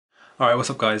Alright,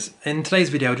 what's up guys? In today's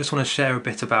video I just want to share a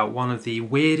bit about one of the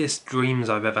weirdest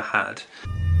dreams I've ever had.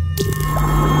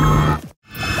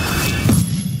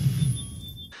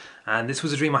 And this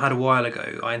was a dream I had a while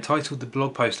ago. I entitled the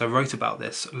blog post I wrote about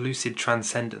this, Lucid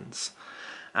Transcendence.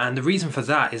 And the reason for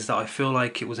that is that I feel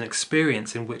like it was an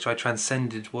experience in which I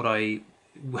transcended what I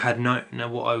had known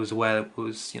and what I was aware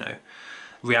was,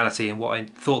 reality and what I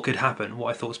thought could happen, what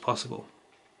I thought was possible.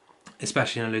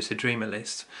 Especially in a lucid dream at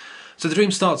least. So the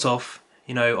dream starts off,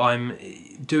 I'm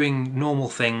doing normal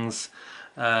things,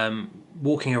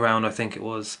 walking around I think it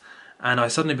was, and I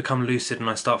suddenly become lucid and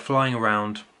I start flying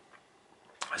around.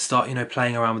 I start,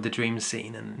 playing around with the dream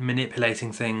scene and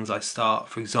manipulating things. I start,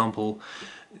 for example,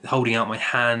 holding out my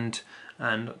hand,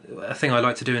 and a thing I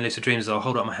like to do in lucid dreams is I'll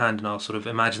hold out my hand and I'll sort of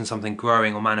imagine something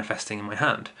growing or manifesting in my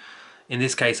hand. In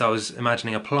this case I was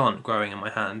imagining a plant growing in my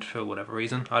hand for whatever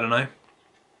reason, I don't know.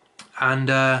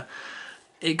 And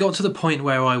it got to the point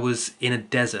where I was in a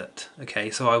desert. Okay,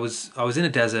 so I was in a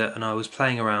desert and I was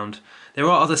playing around. There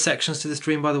are other sections to this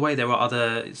dream, by the way. There are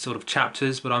other sort of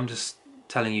chapters, but I'm just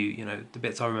telling you, the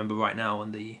bits I remember right now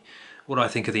and what I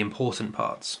think are the important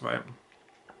parts, right?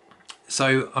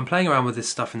 So I'm playing around with this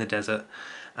stuff in the desert,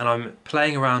 and I'm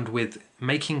playing around with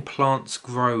making plants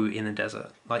grow in the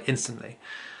desert, like instantly.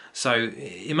 So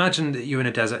imagine that you're in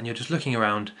a desert and you're just looking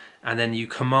around, and then you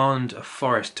command a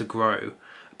forest to grow.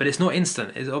 But it's not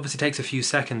instant. It obviously takes a few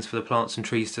seconds for the plants and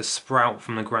trees to sprout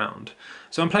from the ground.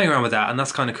 So I'm playing around with that, and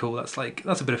that's kind of cool. That's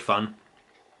a bit of fun.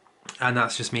 And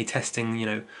that's just me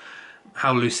testing,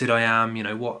 how lucid I am,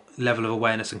 what level of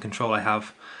awareness and control I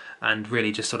have, and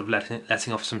really just sort of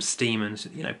letting off some steam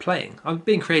and, playing. I'm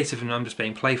being creative and I'm just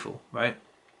being playful, right?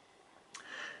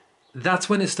 That's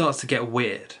when it starts to get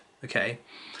weird, okay?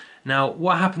 Now,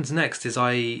 what happens next is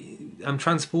I'm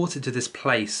transported to this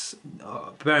place.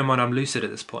 Bear in mind, I'm lucid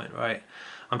at this point, right?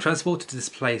 I'm transported to this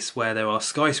place where there are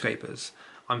skyscrapers.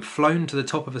 I'm flown to the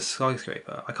top of a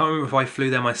skyscraper. I can't remember if I flew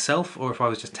there myself or if I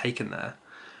was just taken there.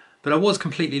 But I was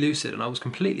completely lucid and I was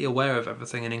completely aware of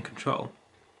everything and in control.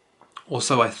 Or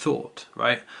so I thought,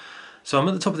 right? So I'm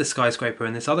at the top of this skyscraper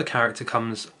and this other character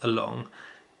comes along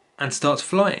and starts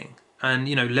flying and,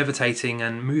 levitating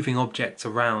and moving objects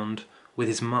around with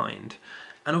his mind.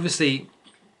 And obviously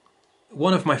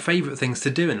one of my favourite things to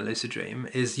do in a lucid dream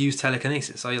is use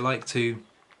telekinesis. I like to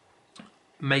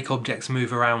make objects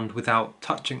move around without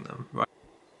touching them, right?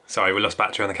 Sorry, we lost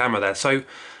battery on the camera there. So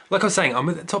like I was saying, I'm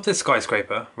at the top of this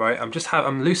skyscraper, right?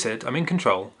 I'm lucid, I'm in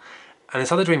control, and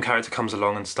this other dream character comes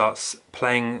along and starts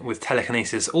playing with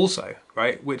telekinesis also,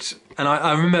 right? And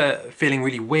I remember feeling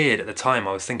really weird at the time.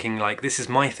 I was thinking like, this is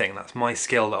my thing, that's my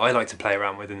skill that I like to play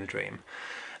around with in the dream.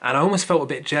 And I almost felt a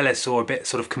bit jealous or a bit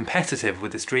sort of competitive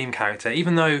with this dream character,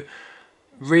 even though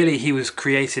really he was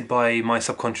created by my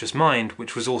subconscious mind,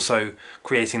 which was also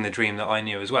creating the dream that I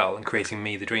knew as well and creating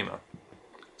me, the dreamer.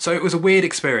 So it was a weird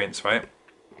experience, right?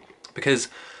 Because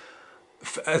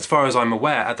as far as I'm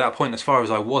aware, at that point, as far as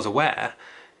I was aware,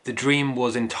 the dream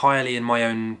was entirely in my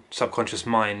own subconscious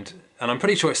mind, and I'm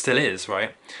pretty sure it still is,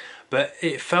 right? But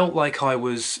it felt like I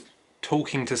was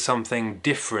talking to something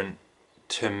different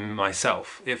to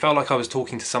myself. It felt like I was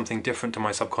talking to something different to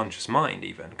my subconscious mind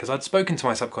even, because I'd spoken to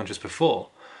my subconscious before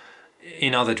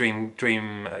in other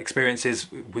dream experiences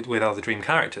with other dream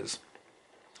characters.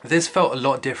 This felt a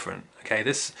lot different, okay?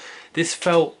 This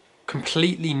felt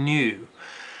completely new,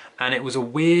 and it was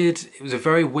a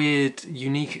very weird,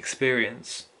 unique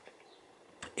experience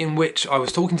in which I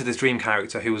was talking to this dream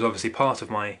character who was obviously part of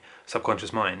my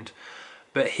subconscious mind,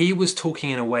 but he was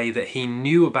talking in a way that he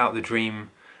knew about the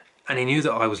dream. And he knew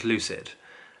that I was lucid.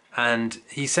 And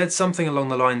he said something along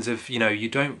the lines of, you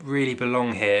don't really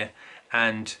belong here,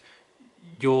 and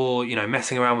you're,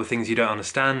 messing around with things you don't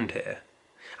understand here.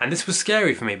 And this was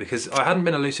scary for me because I hadn't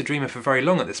been a lucid dreamer for very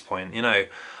long at this point.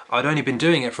 I'd only been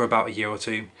doing it for about a year or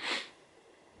two.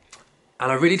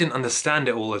 And I really didn't understand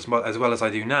it all as well as I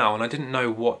do now, and I didn't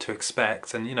know what to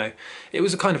expect. And, it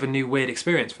was a kind of a new weird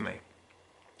experience for me.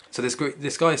 So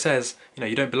this guy says,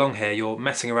 you don't belong here, you're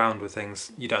messing around with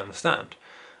things you don't understand.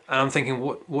 And I'm thinking,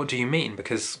 what do you mean?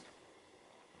 Because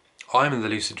I'm the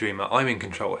lucid dreamer, I'm in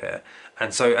control here.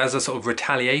 And so as a sort of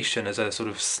retaliation, as a sort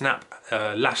of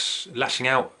lashing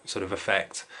out sort of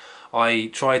effect, I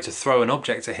tried to throw an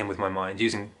object at him with my mind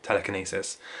using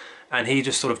telekinesis. And he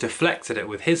just sort of deflected it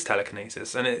with his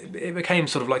telekinesis. And it became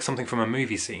sort of like something from a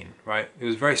movie scene, right? It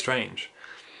was very strange.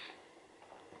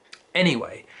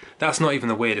 Anyway, that's not even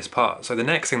the weirdest part. So the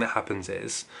next thing that happens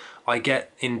is I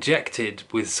get injected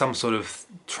with some sort of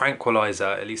tranquilizer,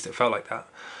 at least it felt like that,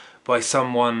 by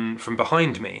someone from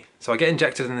behind me. So I get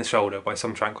injected in the shoulder by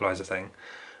some tranquilizer thing.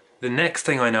 The next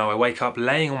thing I know, I wake up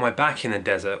laying on my back in the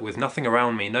desert with nothing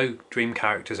around me, no dream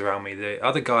characters around me. The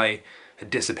other guy had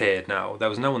disappeared now. There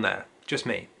was no one there, just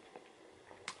me.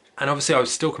 And obviously I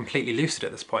was still completely lucid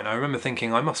at this point. I remember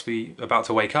thinking I must be about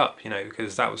to wake up, you know,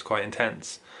 because that was quite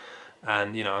intense.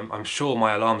 And, you know, I'm sure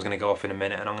my alarm's going to go off in a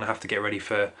minute and I'm going to have to get ready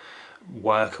for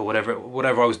work or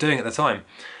whatever I was doing at the time.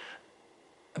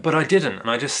 But I didn't, and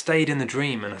I just stayed in the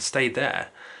dream and I stayed there.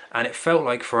 And it felt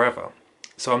like forever.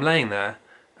 So I'm laying there,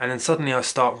 and then suddenly I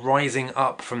start rising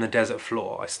up from the desert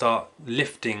floor. I start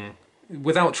lifting,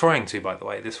 without trying to, by the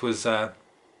way. This was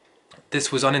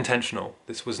unintentional.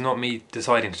 This was not me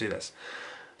deciding to do this.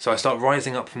 So I start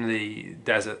rising up from the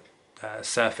desert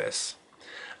surface,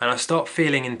 and I start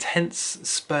feeling intense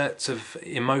spurts of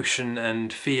emotion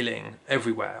and feeling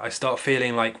everywhere. I start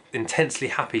feeling like intensely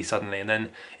happy suddenly, and then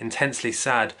intensely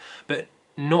sad, but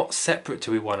not separate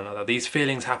to one another. These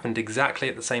feelings happened exactly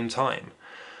at the same time.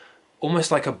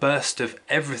 Almost like a burst of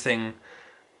everything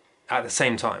at the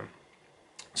same time.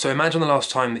 So imagine the last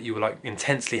time that you were like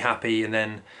intensely happy, and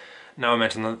then now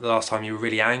imagine the last time you were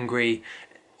really angry.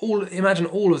 Imagine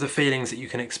all of the feelings that you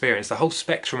can experience, the whole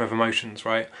spectrum of emotions,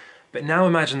 right? But now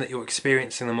imagine that you're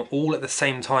experiencing them all at the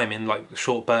same time in like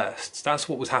short bursts. That's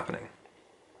what was happening.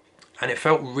 And it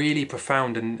felt really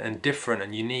profound and different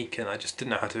and unique, and I just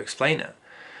didn't know how to explain it.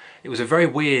 It was a very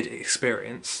weird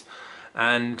experience,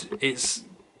 and it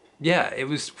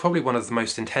was probably one of the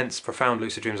most intense, profound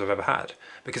lucid dreams I've ever had,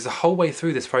 because the whole way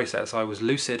through this process I was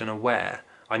lucid and aware.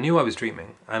 I knew I was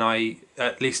dreaming, and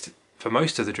at least for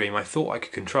most of the dream, I thought I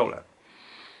could control it.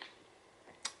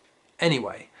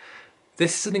 Anyway,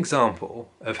 this is an example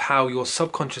of how your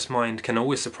subconscious mind can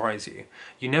always surprise you.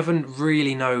 You never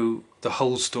really know the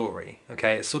whole story,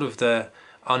 okay? It's sort of the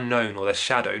unknown or the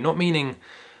shadow, not meaning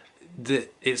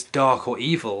that it's dark or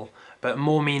evil, but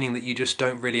more meaning that you just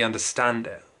don't really understand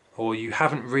it, or you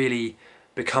haven't really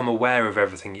become aware of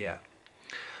everything yet.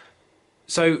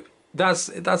 So that's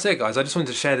it, guys. I just wanted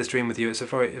to share this dream with you. It's a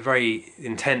very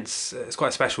intense, it's quite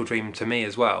a special dream to me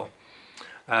as well.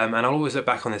 And I'll always look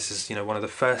back on this as, you know, one of the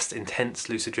first intense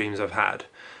lucid dreams I've had.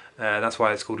 That's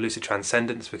why it's called Lucid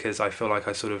Transcendence, because I feel like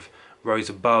I sort of rose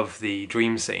above the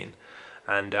dream scene.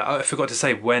 And I forgot to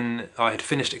say, when I had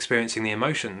finished experiencing the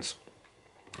emotions,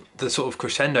 the sort of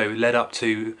crescendo led up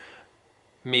to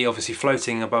me obviously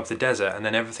floating above the desert and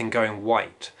then everything going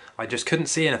white. I just couldn't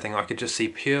see anything. I could just see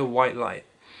pure white light.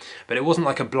 But it wasn't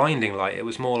like a blinding light. It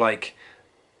was more like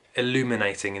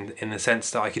illuminating in the sense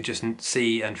that I could just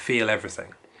see and feel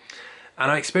everything.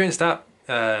 And I experienced that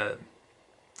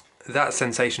that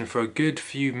sensation for a good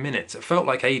few minutes. It felt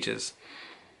like ages.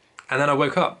 And then I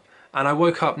woke up. And I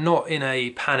woke up not in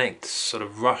a panicked, sort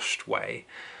of rushed way.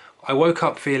 I woke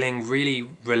up feeling really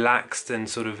relaxed and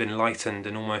sort of enlightened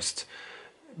and almost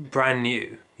brand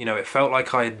new. You know, it felt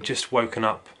like I had just woken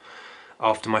up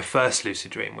after my first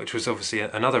lucid dream, which was obviously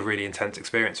another really intense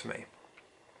experience for me.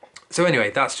 So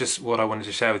anyway, that's just what I wanted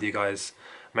to share with you guys.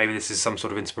 Maybe this is some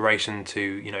sort of inspiration to,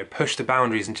 you know, push the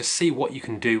boundaries and just see what you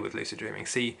can do with lucid dreaming.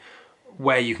 See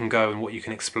where you can go and what you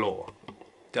can explore.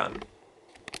 Done.